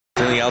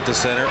Valentin out to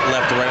center,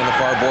 left to right on the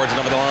far boards and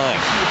over the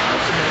line.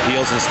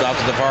 Peels and stops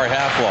at the far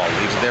half wall.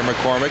 Leaves it there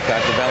McCormick,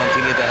 back to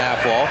Valentin at the half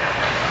wall.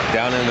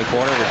 Down in the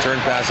corner, return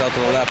pass out to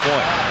the left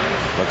point.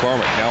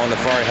 McCormick now on the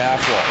far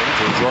half wall.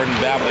 To Jordan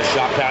Babb with a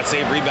shot pass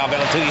save, rebound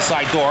Valentini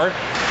side door.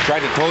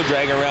 Tried to toe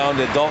drag around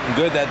Dalton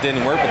Good, that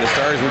didn't work, but the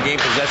Stars regained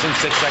possession,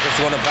 6 seconds to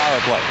go on the power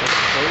play.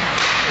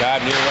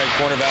 Babb near right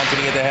corner,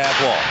 Valentini at the half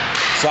wall.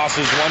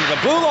 Saucers one to the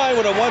blue line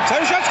with a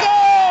one-time shot,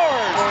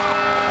 scores!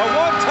 A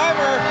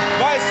one-timer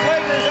by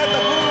Slagers at the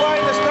blue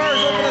line. The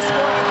Stars open the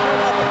score at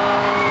 2-0.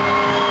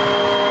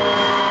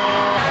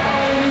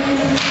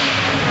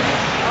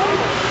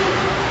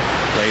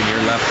 Play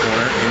near left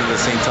corner into the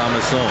St.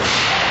 Thomas zone.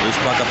 Loose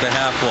puck up the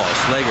half wall.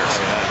 Slagers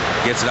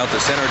gets it out the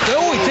center.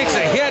 Oh, he takes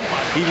a hit.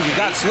 He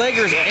got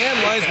Slagers and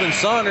linesman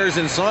Saunders,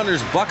 and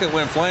Saunders' bucket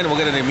went flying. We'll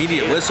get an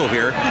immediate whistle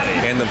here.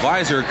 And the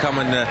visor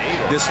coming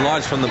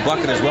dislodged from the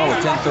bucket as well with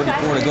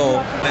 10:34 to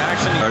go.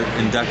 Actually, our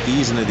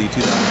inductees into the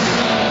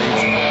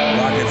 2015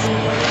 Rockets Hall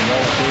of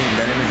Fame.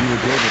 That interview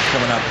with David's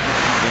coming up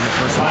in the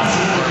first one.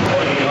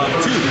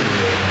 2.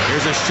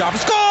 Here's a shot.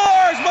 Scores!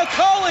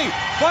 McCauley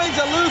finds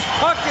a loose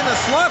puck in a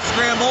slot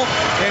scramble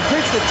and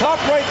picks the top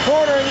right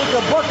corner and gets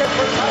a bucket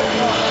for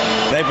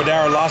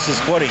Napadara lost his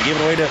footing,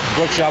 giving away to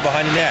Brookshaw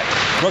behind the net.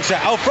 Brookshaw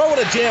out front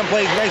with a jam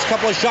play. Nice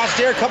couple of shots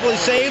there, couple of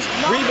saves.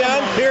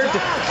 Rebound, cleared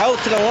out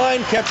to the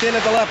line, kept in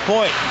at the left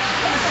point.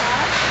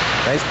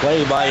 Nice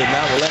play by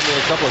Matt Willett with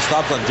a couple of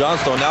stops on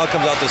Johnstone. Now it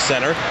comes out to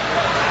center.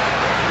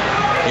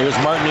 Here's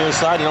Martin near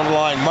side and over the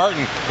line.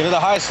 Martin into the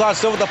high slot,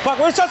 still with the puck.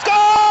 Where's that?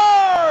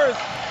 Scores!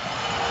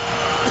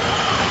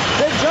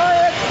 The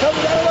Giant comes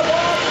out of the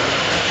box,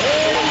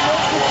 and he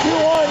makes it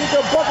 2-1. He's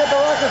a bucket the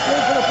Rockets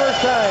lead for the first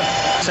time.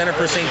 Center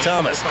for St.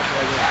 Thomas.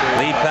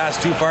 Lead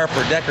pass too far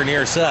for Decker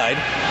near side.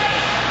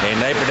 And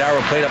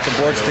Napadara played up the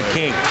boards to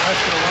King.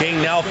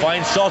 King now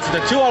finds Schultz at the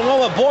 2-on-1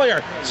 with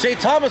Boyer. St.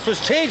 Thomas was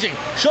changing.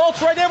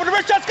 Schultz right there with the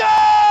wrist shot.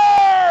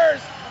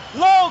 Scores!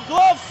 Low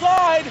glove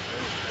side.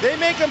 They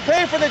make him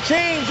pay for the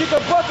change. You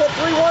can bucket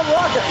 3-1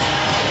 Rockets.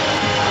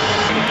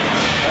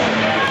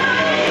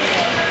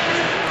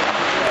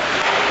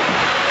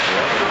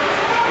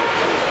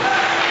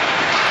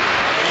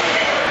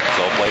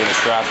 Play in the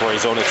Strathroy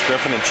zone. It's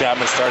Griffin and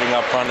Chapman starting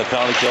up front. The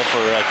penalty kill for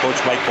Coach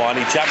Mike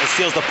Bondy. Chapman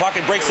steals the puck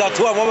and breaks out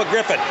 2-on-1 with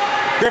Griffin.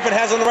 Griffin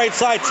has on the right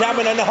side.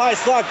 Chapman on the high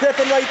slot.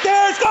 Griffin right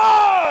there.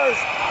 Scores!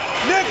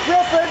 Nick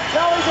Griffin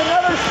tallies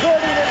another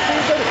shorty this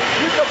season.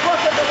 He's the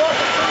bucket the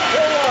Rockets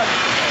 2-1.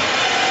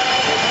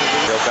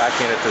 Go back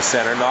in at the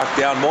center. Knocked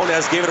down.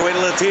 Moniz gave it away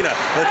to Latina.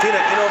 Latina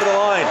in over the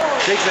line.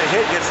 Takes a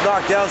hit. Gets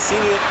knocked down.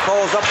 Senior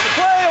follows up the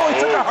play. Oh, he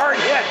took a hard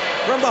hit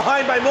from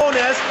behind by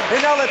Moniz,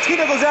 and now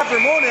Latina goes after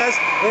Moniz,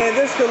 and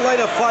this could light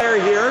a fire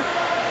here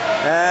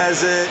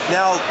as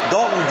now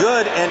Dalton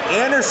Good and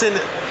Anderson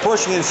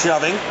pushing and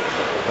shoving.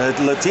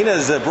 Latina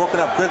is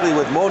broken up quickly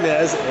with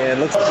Moniz, and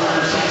looks like